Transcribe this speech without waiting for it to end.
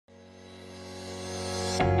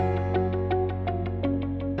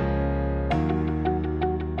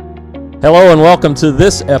Hello and welcome to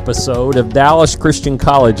this episode of Dallas Christian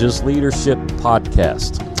College's Leadership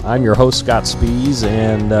Podcast. I'm your host, Scott Spees,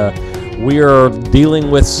 and we are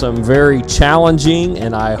dealing with some very challenging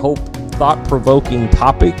and I hope thought-provoking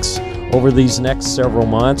topics over these next several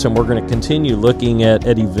months, and we're going to continue looking at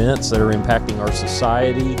events that are impacting our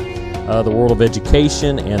society, the world of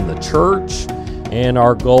education, and the church. And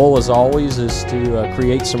our goal, as always, is to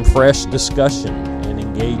create some fresh discussion and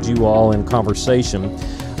engage you all in conversation.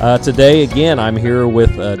 Today, again, I'm here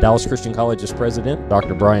with Dallas Christian College's president,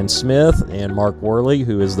 Dr. Brian Smith, and Mark Worley,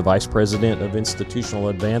 who is the vice president of institutional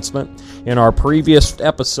advancement. In our previous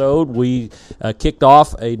episode, we kicked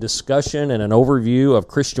off a discussion and an overview of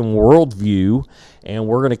Christian worldview, and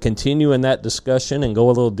we're going to continue in that discussion and go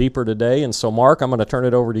a little deeper today. And so, Mark, I'm going to turn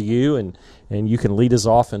it over to you, and you can lead us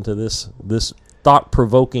off into this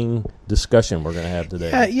thought-provoking discussion we're going to have today.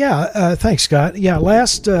 Thanks, Scott.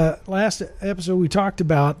 Last episode we talked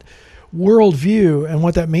about worldview and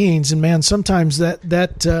what that means, and man, sometimes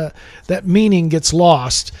that meaning gets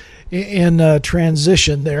lost in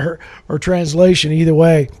transition there or translation, either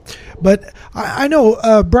way. But I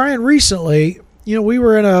know, Brian, recently, we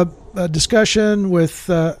were in a discussion with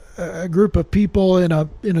a group of people in a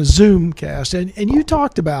Zoom cast, and you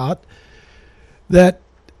talked about that.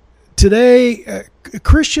 Today,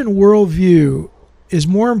 Christian worldview is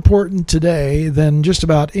more important today than just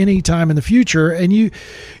about any time in the future. And you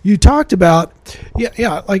talked about,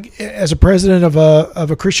 like as a president of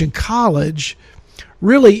a Christian college,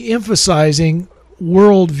 really emphasizing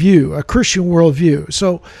worldview, a Christian worldview.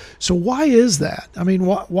 So why is that? I mean,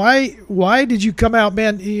 why did you come out,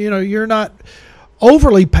 man? You're not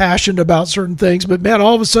overly passionate about certain things, but man,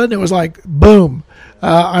 all of a sudden it was like, boom.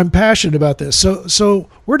 I'm passionate about this. So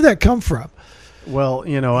where did that come from? Well,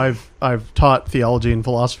 I've taught theology and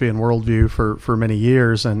philosophy and worldview for many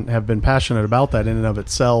years and have been passionate about that in and of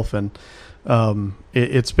itself. And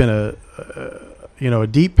it's been a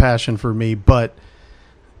deep passion for me. But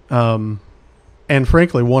and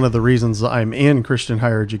frankly, one of the reasons I'm in Christian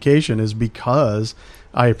higher education is because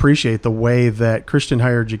I appreciate the way that Christian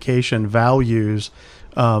higher education values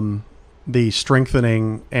the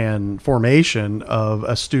strengthening and formation of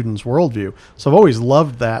a student's worldview. So I've always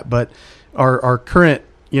loved that, but our current,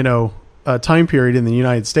 time period in the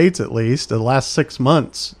United States, at least the last 6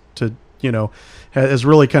 months has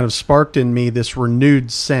really kind of sparked in me this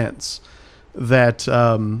renewed sense that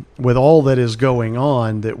with all that is going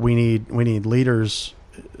on, that we need leaders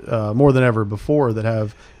more than ever before that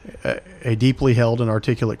have a deeply held and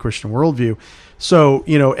articulate Christian worldview. So,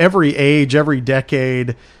 every age, every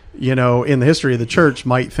decade, in the history of the church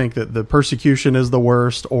might think that the persecution is the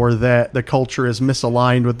worst or that the culture is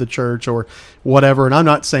misaligned with the church or whatever. And I'm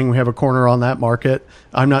not saying we have a corner on that market.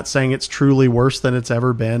 I'm not saying it's truly worse than it's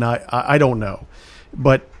ever been. I don't know.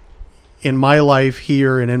 But in my life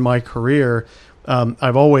here and in my career,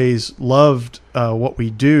 I've always loved what we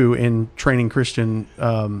do in training Christians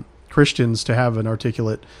to have an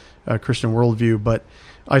articulate Christian worldview. But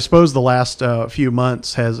I suppose the last few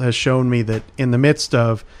months has shown me that in the midst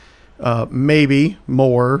of maybe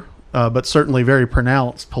more, but certainly very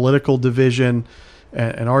pronounced political division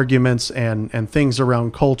and arguments and things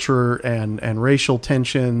around culture and racial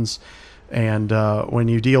tensions, and when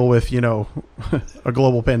you deal with a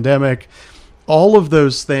global pandemic, all of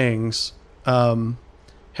those things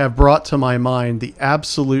have brought to my mind the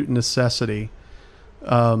absolute necessity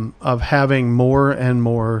of having more and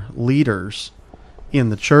more leaders in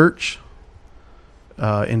the church,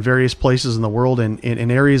 in various places in the world, in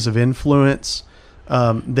areas of influence,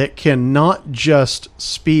 that can not just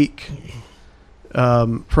speak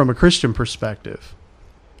from a Christian perspective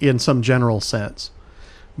in some general sense,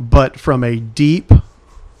 but from a deep,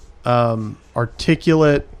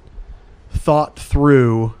 articulate,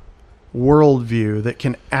 thought-through worldview that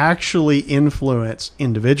can actually influence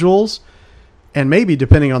individuals, and maybe,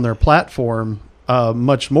 depending on their platform,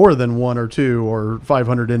 much more than 1 or 2 or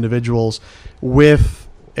 500 individuals with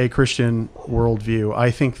a Christian worldview. I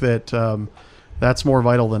think that that's more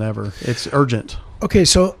vital than ever. It's urgent. Okay,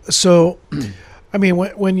 so I mean,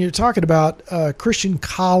 when you're talking about Christian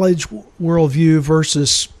college worldview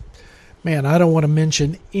versus, man, I don't want to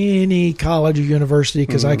mention any college or university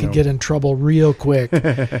because I could get in trouble real quick. We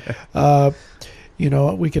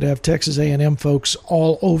could have Texas A&M folks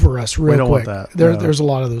all over us real quick. We don't want that. There's a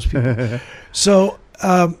lot of those people. So,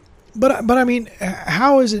 but I mean,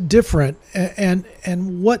 how is it different, and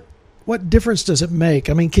what difference does it make?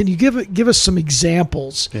 I mean, can you give us some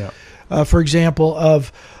examples? Yeah. For example,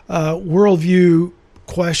 of worldview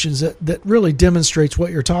questions that really demonstrates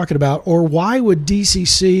what you're talking about? Or why would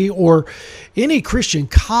DCC or any Christian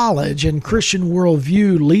college and Christian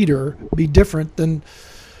worldview leader be different than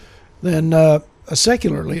a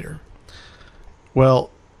secular leader?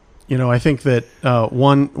 Well, I think that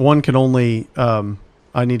one can only,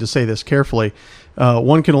 I need to say this carefully,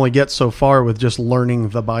 one can only get so far with just learning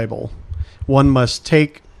the Bible. One must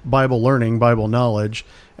take Bible learning, Bible knowledge,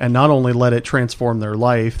 and not only let it transform their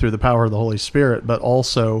life through the power of the Holy Spirit, but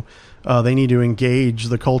also they need to engage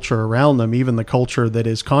the culture around them, even the culture that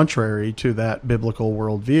is contrary to that biblical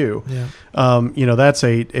worldview. Yeah. That's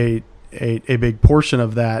a big portion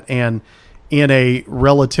of that. And in a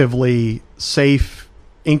relatively safe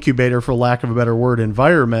incubator, for lack of a better word,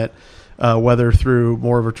 environment, whether through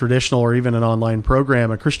more of a traditional or even an online program,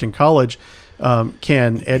 a Christian college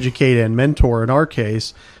can educate and mentor, in our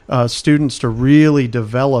case, students to really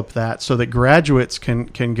develop that so that graduates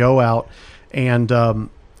can go out and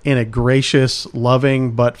in a gracious,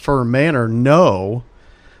 loving, but firm manner know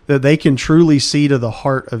that they can truly see to the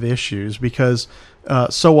heart of issues, because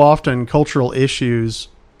so often cultural issues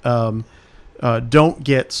don't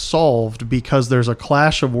get solved because there's a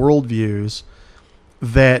clash of worldviews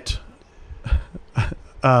that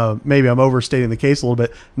maybe I'm overstating the case a little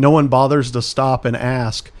bit. No one bothers to stop and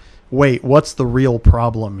ask, wait, what's the real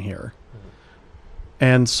problem here?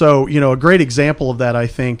 And so, a great example of that, I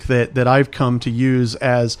think, that I've come to use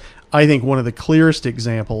as, I think, one of the clearest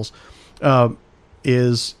examples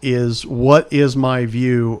is what is my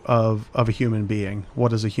view of a human being?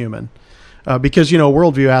 What is a human? Because,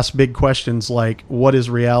 worldview asks big questions like, what is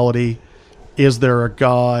reality? Is there a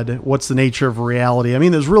God? What's the nature of reality? I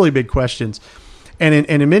mean, there's really big questions. And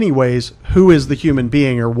in many ways, who is the human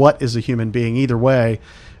being, or what is a human being, either way,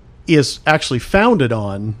 is actually founded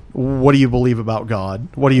on, what do you believe about God?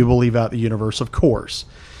 What do you believe about the universe? Of course.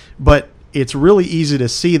 But it's really easy to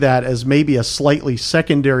see that as maybe a slightly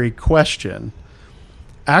secondary question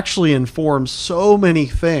actually informs so many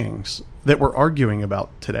things that we're arguing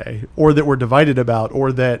about today, or that we're divided about,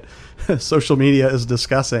 or that social media is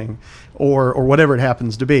discussing, or whatever it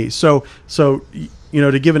happens to be. So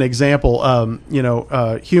to give an example,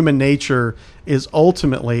 human nature is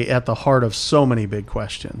ultimately at the heart of so many big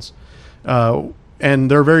questions,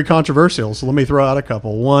 and they're very controversial. So let me throw out a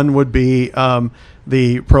couple. One would be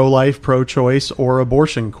the pro-life, pro-choice, or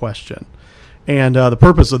abortion question. And the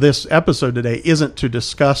purpose of this episode today isn't to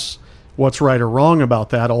discuss what's right or wrong about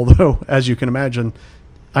that, although, as you can imagine,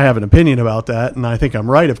 I have an opinion about that, and I think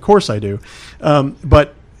I'm right. Of course I do.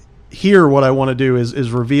 But here, what I want to do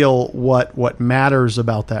is reveal what matters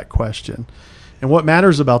about that question. And what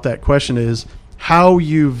matters about that question is how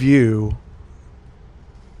you view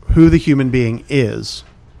who the human being is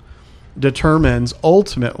determines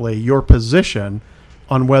ultimately your position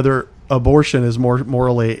on whether abortion is more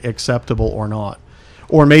morally acceptable or not.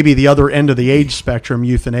 Or maybe the other end of the age spectrum,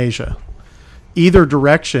 euthanasia. Either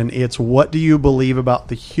direction, it's what do you believe about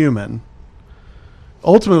the human?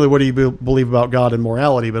 Ultimately, what do you believe about God and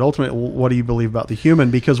morality? But ultimately, what do you believe about the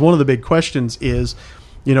human? Because one of the big questions is,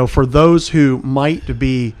 for those who might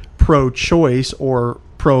be pro-choice or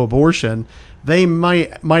pro-abortion, they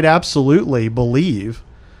might absolutely believe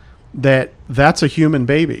that that's a human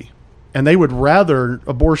baby. And they would rather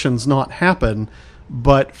abortions not happen,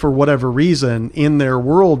 but for whatever reason, in their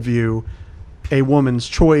worldview, a woman's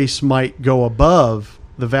choice might go above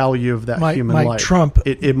the value of that human life.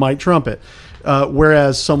 It might trump it.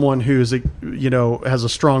 Whereas someone who's has a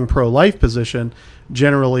strong pro-life position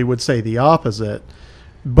generally would say the opposite.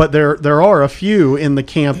 But there are a few in the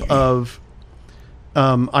camp of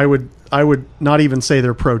I would not even say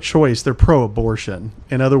they're pro-choice, they're pro-abortion.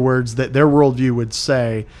 In other words, that their worldview would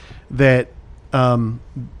say that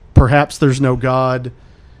perhaps there's no God,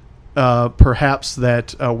 perhaps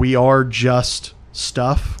that we are just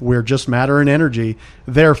stuff, we're just matter and energy,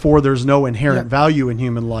 therefore there's no inherent value in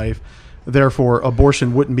human life, therefore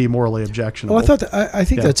abortion wouldn't be morally objectionable. Well, I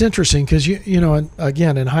think that's interesting because,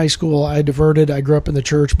 again, in high school I diverted. I grew up in the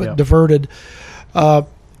church, but diverted. And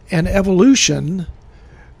evolution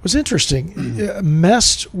was interesting. It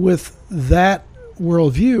messed with that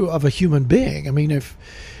worldview of a human being. I mean,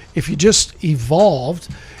 if you just evolved,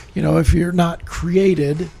 if you're not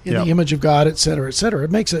created in the image of God, et cetera,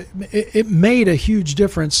 it made a huge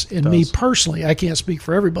difference in me personally. I can't speak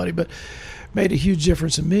for everybody, but made a huge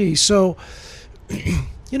difference in me. So,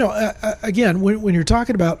 again, when you're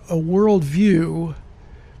talking about a worldview,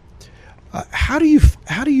 how do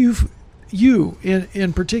you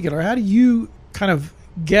in particular, how do you kind of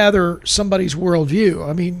gather somebody's worldview?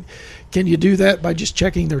 I mean, can you do that by just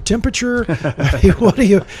checking their temperature? What do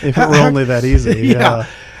you? If it were only that easy, yeah.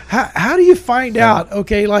 How do you find out?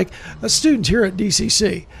 Okay, like a student here at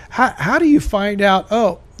DCC, how do you find out?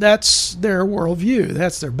 Oh, that's their worldview.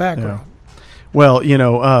 That's their background. Yeah. Well,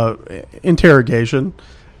 interrogation,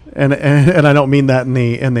 and I don't mean that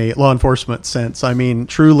in the law enforcement sense. I mean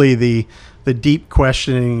truly the deep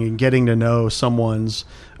questioning and getting to know someone's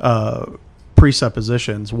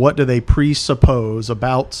presuppositions. What do they presuppose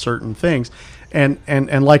about certain things? And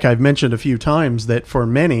like I've mentioned a few times, that for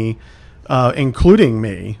many, including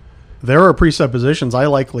me, there are presuppositions I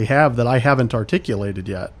likely have that I haven't articulated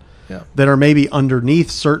yet, that are maybe underneath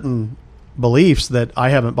certain beliefs that I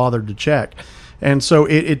haven't bothered to check. And so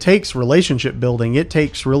it takes relationship building. It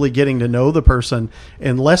takes really getting to know the person.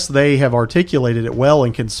 Unless they have articulated it well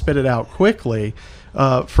and can spit it out quickly,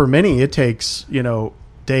 for many it takes,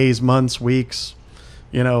 days, months, weeks,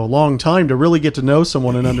 a long time to really get to know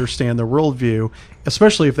someone and understand their worldview,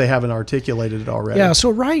 especially if they haven't articulated it already. Yeah, so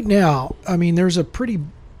right now, I mean, there's a pretty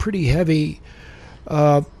heavy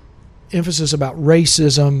emphasis about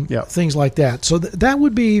racism, things like that. So that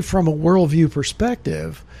would be from a worldview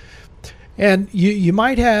perspective. And you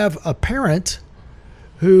might have a parent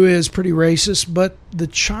who is pretty racist, but the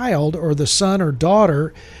child or the son or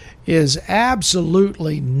daughter is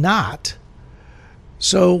absolutely not.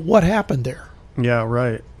 So what happened there? Yeah,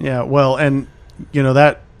 right. Yeah, well, and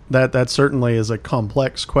that certainly is a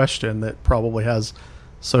complex question that probably has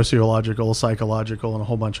sociological, psychological, and a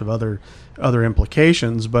whole bunch of other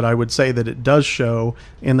implications. But I would say that it does show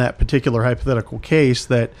in that particular hypothetical case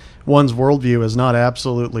that one's worldview is not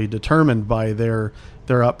absolutely determined by their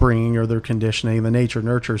upbringing or their conditioning, the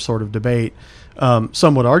nature-nurture sort of debate.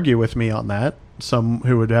 Some would argue with me on that. Some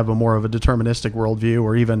who would have a more of a deterministic worldview,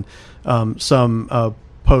 or even some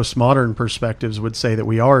postmodern perspectives would say that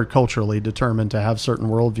we are culturally determined to have certain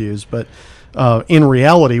worldviews. But in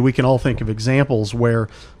reality, we can all think of examples where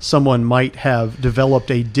someone might have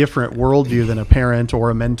developed a different worldview than a parent or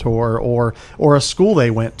a mentor or a school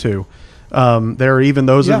they went to. There are even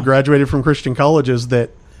those who have graduated from Christian colleges that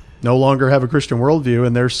no longer have a Christian worldview,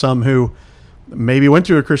 and there's some who maybe went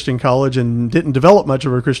to a Christian college and didn't develop much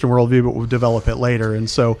of a Christian worldview, but will develop it later. And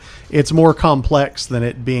so it's more complex than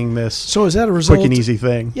it being this so is that a result, quick and easy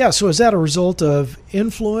thing. Yeah, so is that a result of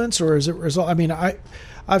influence, or is it result? I mean,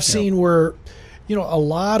 I've seen where, a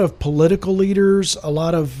lot of political leaders, a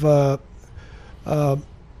lot of,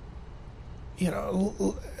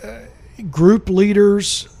 group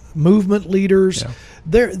leaders, movement leaders,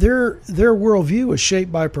 their worldview was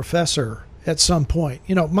shaped by a professor at some point.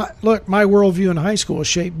 My worldview in high school was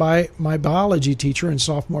shaped by my biology teacher in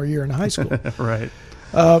sophomore year in high school. Right.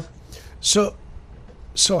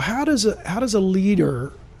 So how does a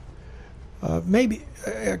leader, maybe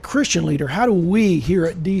a Christian leader, how do we here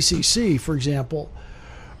at DCC, for example,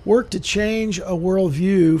 work to change a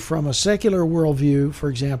worldview from a secular worldview, for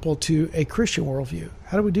example, to a Christian worldview?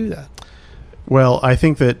 How do we do that? Well, I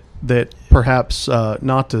think that perhaps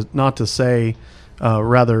not to say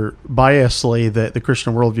rather biasly that the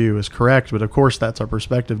Christian worldview is correct, but of course that's our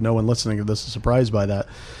perspective. No one listening to this is surprised by that.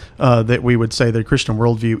 That we would say the Christian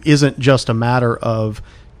worldview isn't just a matter of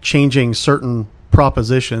changing certain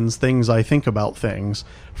propositions, things I think about things,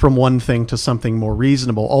 from one thing to something more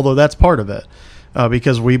reasonable, although that's part of it,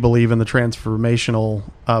 because we believe in the transformational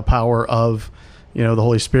power of the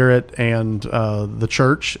Holy Spirit and the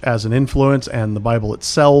church as an influence, and the Bible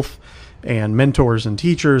itself, and mentors and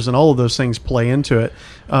teachers, and all of those things play into it.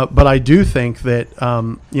 But I do think that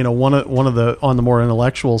one of the, on the more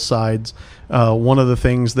intellectual sides, one of the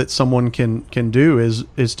things that someone can do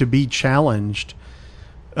is to be challenged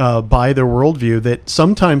by their worldview. That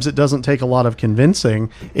sometimes it doesn't take a lot of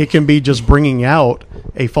convincing. It can be just bringing out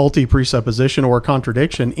a faulty presupposition or a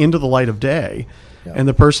contradiction into the light of day, and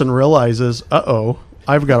the person realizes,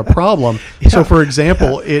 I've got a problem. So, for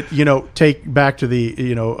example, take back to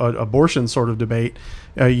the abortion sort of debate.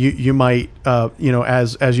 You might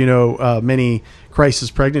as many crisis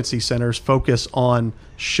pregnancy centers focus on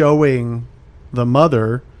showing the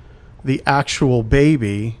mother the actual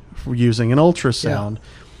baby using an ultrasound,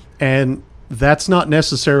 and that's not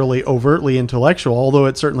necessarily overtly intellectual, although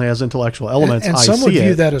it certainly has intellectual elements. And some would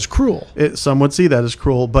view that as cruel. Some would see that as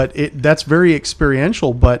cruel, but that's very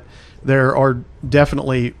experiential. But there are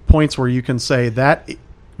definitely points where you can say that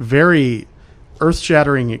very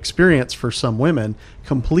earth-shattering experience for some women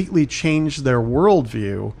completely changed their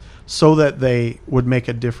worldview so that they would make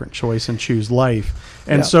a different choice and choose life.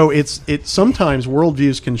 And so it's sometimes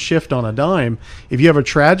worldviews can shift on a dime. If you have a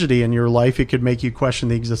tragedy in your life, it could make you question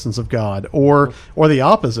the existence of God, or the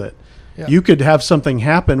opposite. Yeah. You could have something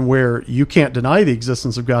happen where you can't deny the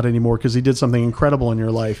existence of God anymore because he did something incredible in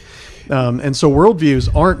your life. And so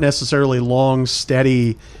worldviews aren't necessarily long,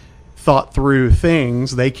 steady, thought through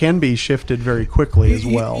things, they can be shifted very quickly as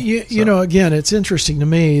well. You know, again, it's interesting to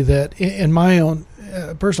me that in my own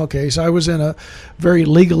personal case, I was in a very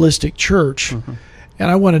legalistic church, and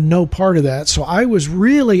I wanted no part of that. So I was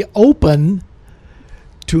really open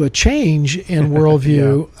to a change in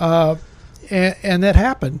worldview, and that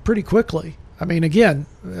happened pretty quickly. I mean, again,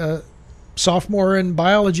 sophomore in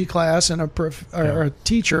biology class and a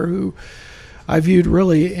teacher who I viewed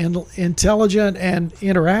really intelligent and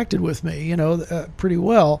interacted with me, you know, pretty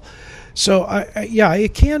well. So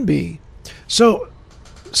it can be. So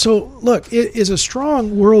look, is a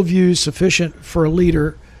strong worldview sufficient for a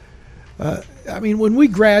leader? I mean, when we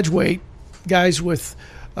graduate, guys, with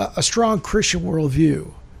a strong Christian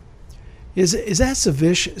worldview, is that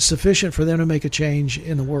sufficient for them to make a change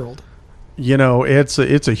in the world? You know, it's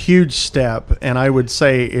a huge step, and I would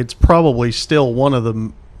say it's probably still one of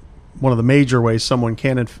the major ways someone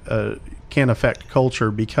can affect culture,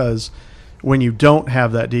 because when you don't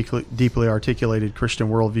have that deeply articulated Christian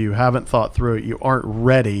worldview, haven't thought through it, you aren't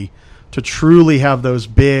ready to truly have those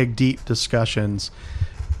big, deep discussions,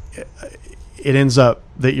 it ends up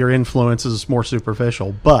that your influence is more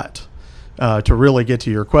superficial. But to really get to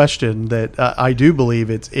your question, that I do believe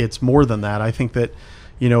it's more than that. I think that,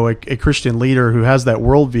 you know, a Christian leader who has that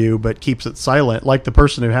worldview but keeps it silent, like the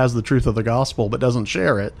person who has the truth of the gospel but doesn't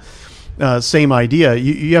share it, same idea.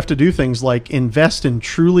 You have to do things like invest in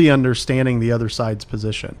truly understanding the other side's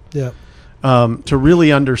position. Yeah. To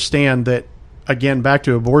really understand that, again, back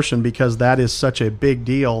to abortion, because that is such a big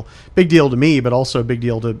deal to me, but also a big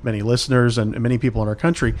deal to many listeners and many people in our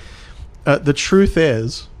country. The truth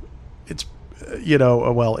is,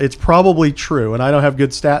 it's probably true, and I don't have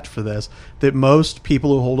good stats for this, that most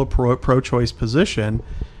people who hold a pro-choice position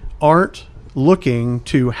aren't looking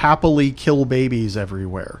to happily kill babies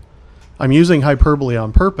everywhere. I'm using hyperbole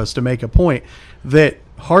on purpose to make a point that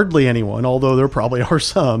hardly anyone, although there probably are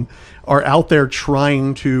some, are out there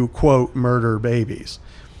trying to, quote, murder babies.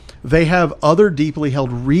 They have other deeply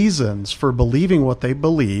held reasons for believing what they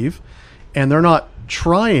believe, and they're not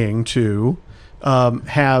trying to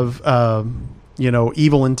have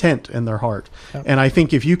evil intent in their heart. Yep. And I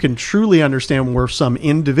think if you can truly understand where some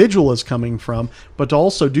individual is coming from, but to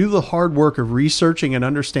also do the hard work of researching and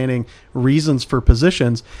understanding reasons for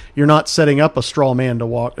positions, you're not setting up a straw man to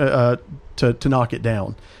walk to knock it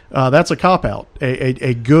down. That's a cop-out.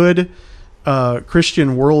 A good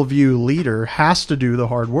Christian worldview leader has to do the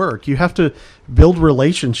hard work. You have to build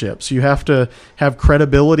relationships. You have to have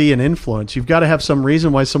credibility and influence. You've got to have some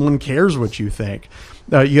reason why someone cares what you think.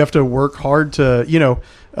 You have to work hard to,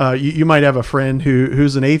 you might have a friend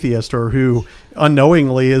who's an atheist, or who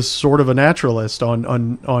unknowingly is sort of a naturalist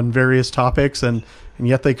on various topics, and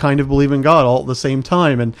yet they kind of believe in God all at the same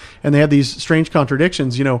time. And they have these strange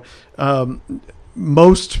contradictions.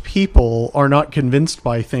 Most people are not convinced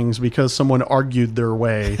by things because someone argued their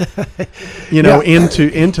way,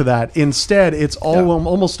 into that. Instead, it's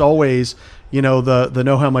almost always, the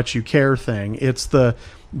know how much you care thing. It's the,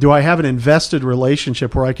 do I have an invested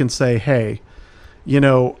relationship where I can say, hey,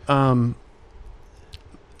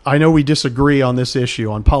 I know we disagree on this issue,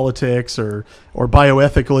 on politics or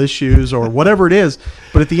bioethical issues or whatever it is,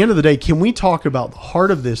 but at the end of the day, can we talk about the heart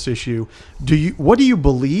of this issue? What do you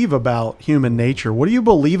believe about human nature? What do you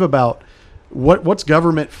believe about what's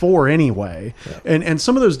government for anyway? Yeah. And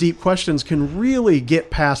some of those deep questions can really get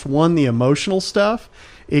past, one, the emotional stuff.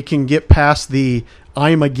 It can get past the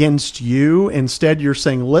I'm against you. Instead, you're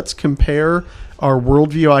saying, let's compare our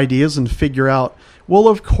worldview ideas and figure out, well,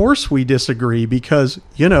 of course we disagree because,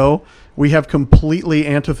 we have completely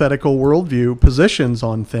antithetical worldview positions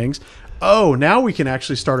on things. Oh, now we can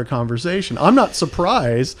actually start a conversation. I'm not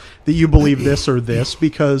surprised that you believe this or this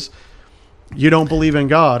because you don't believe in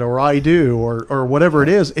God, or I do, or whatever it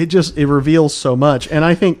is. It reveals so much. And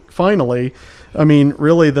I think finally,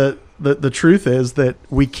 really the truth is that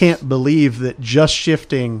we can't believe that just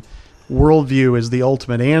shifting worldview is the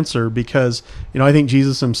ultimate answer, because I think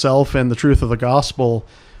Jesus himself and the truth of the gospel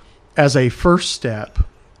as a first step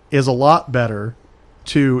is a lot better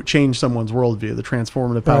to change someone's worldview, the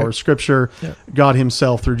transformative power of Scripture, God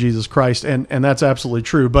himself through Jesus Christ, and that's absolutely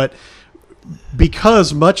true. But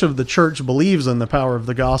because much of the church believes in the power of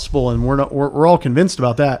the gospel, and we're all convinced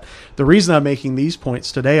about that, the reason I'm making these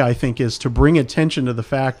points today, I think, is to bring attention to the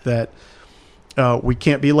fact that we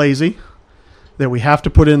can't be lazy, that we have to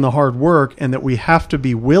put in the hard work, and that we have to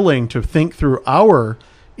be willing to think through our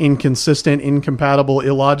inconsistent, incompatible,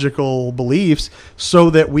 illogical beliefs so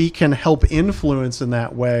that we can help influence in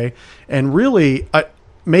that way. And really,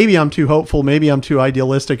 maybe I'm too hopeful, maybe I'm too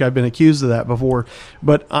idealistic. I've been accused of that before,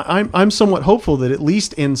 but I'm somewhat hopeful that at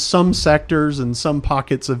least in some sectors and some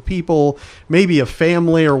pockets of people, maybe a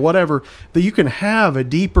family or whatever, that you can have a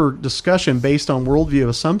deeper discussion based on worldview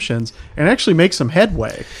assumptions and actually make some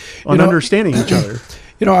headway on understanding each other.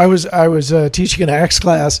 I was teaching an Acts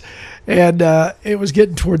class, and it was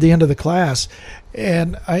getting toward the end of the class.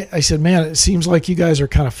 And I said, man, it seems like you guys are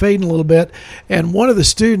kind of fading a little bit. And one of the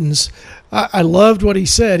students, I loved what he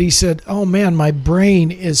said. He said, oh, man, my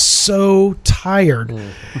brain is so tired.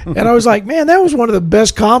 And I was like, man, that was one of the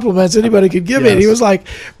best compliments anybody could give me. And he was like,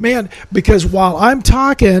 man, because while I'm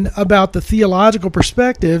talking about the theological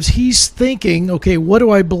perspectives, he's thinking, okay, what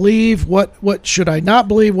do I believe? What should I not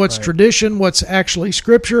believe? What's tradition? What's actually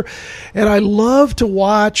Scripture? And I love to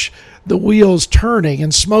watch the wheels turning,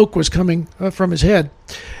 and smoke was coming from his head.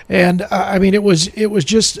 And I mean, it was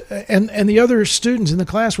just, and the other students in the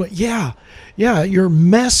class went, yeah, you're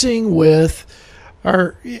messing with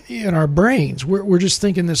our brains. We're just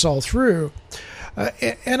thinking this all through.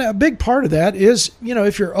 And a big part of that is,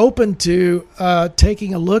 if you're open to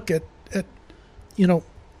taking a look at,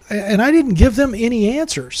 and I didn't give them any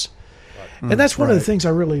answers. And that's one of the things I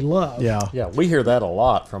really love. Yeah, we hear that a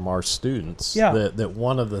lot from our students. Yeah. That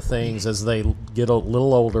one of the things, as they get a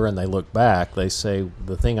little older and they look back, they say,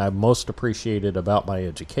 the thing I most appreciated about my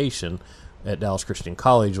education at Dallas Christian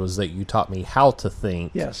College was that you taught me how to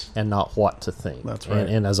think and not what to think. That's right.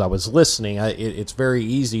 And as I was listening, it's very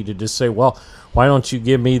easy to just say, well, why don't you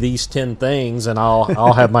give me these 10 things and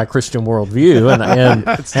I'll have my Christian worldview and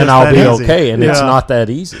I'll be easy. okay. And it's not that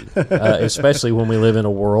easy, especially when we live in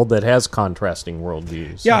a world that has contrasting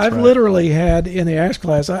worldviews. Yeah, I've literally had in the Acts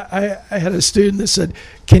class, I had a student that said,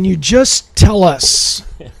 can you just tell us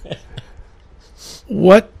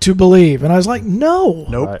what to believe? And I was like, no,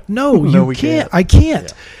 you can't. I can't.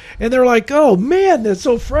 Yeah. And they're like, oh, man, that's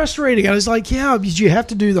so frustrating. I was like, yeah, because you have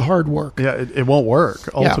to do the hard work. Yeah, it won't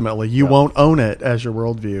work, ultimately. You won't own it as your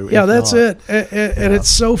worldview. Yeah, that's it. And it's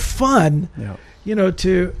so fun,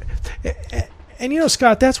 and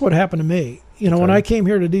Scott, that's what happened to me. When I came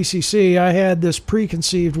here to DCC, I had this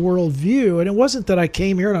preconceived worldview, and it wasn't that I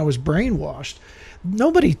came here and I was brainwashed.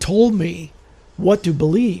 Nobody told me what to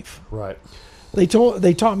believe. Right. They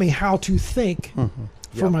taught me how to think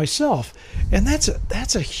for myself, and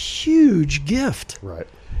that's a huge gift. Right.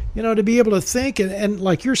 To be able to think and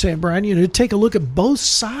like you're saying, Brian, to take a look at both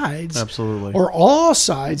sides, absolutely, or all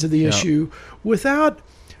sides of the issue, without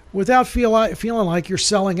feeling like you're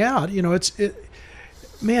selling out. It's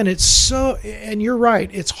so, and you're right,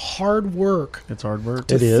 it's hard work. It's hard work.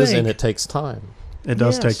 It is, and it takes time. It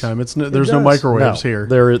does take time. There's no microwaves here.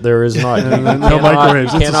 There is not. No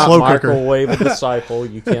microwaves. It's a slow cooker. You cannot microwave a disciple.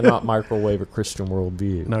 You cannot microwave a Christian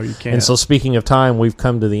worldview. No, you can't. And so, speaking of time, we've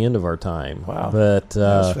come to the end of our time. Wow. But that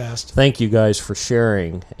was fast. Thank you guys for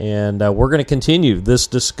sharing. And we're going to continue this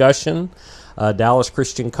discussion. Dallas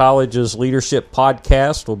Christian College's Leadership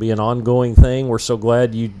Podcast will be an ongoing thing. We're so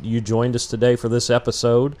glad you joined us today for this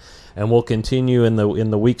episode, and we'll continue in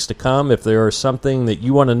the weeks to come. If there is something that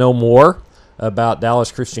you want to know more about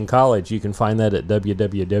Dallas Christian College, you can find that at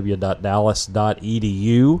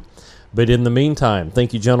www.dallas.edu. But in the meantime,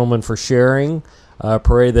 thank you, gentlemen, for sharing.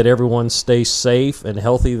 Pray that everyone stays safe and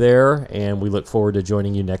healthy there, and we look forward to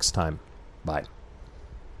joining you next time. Bye.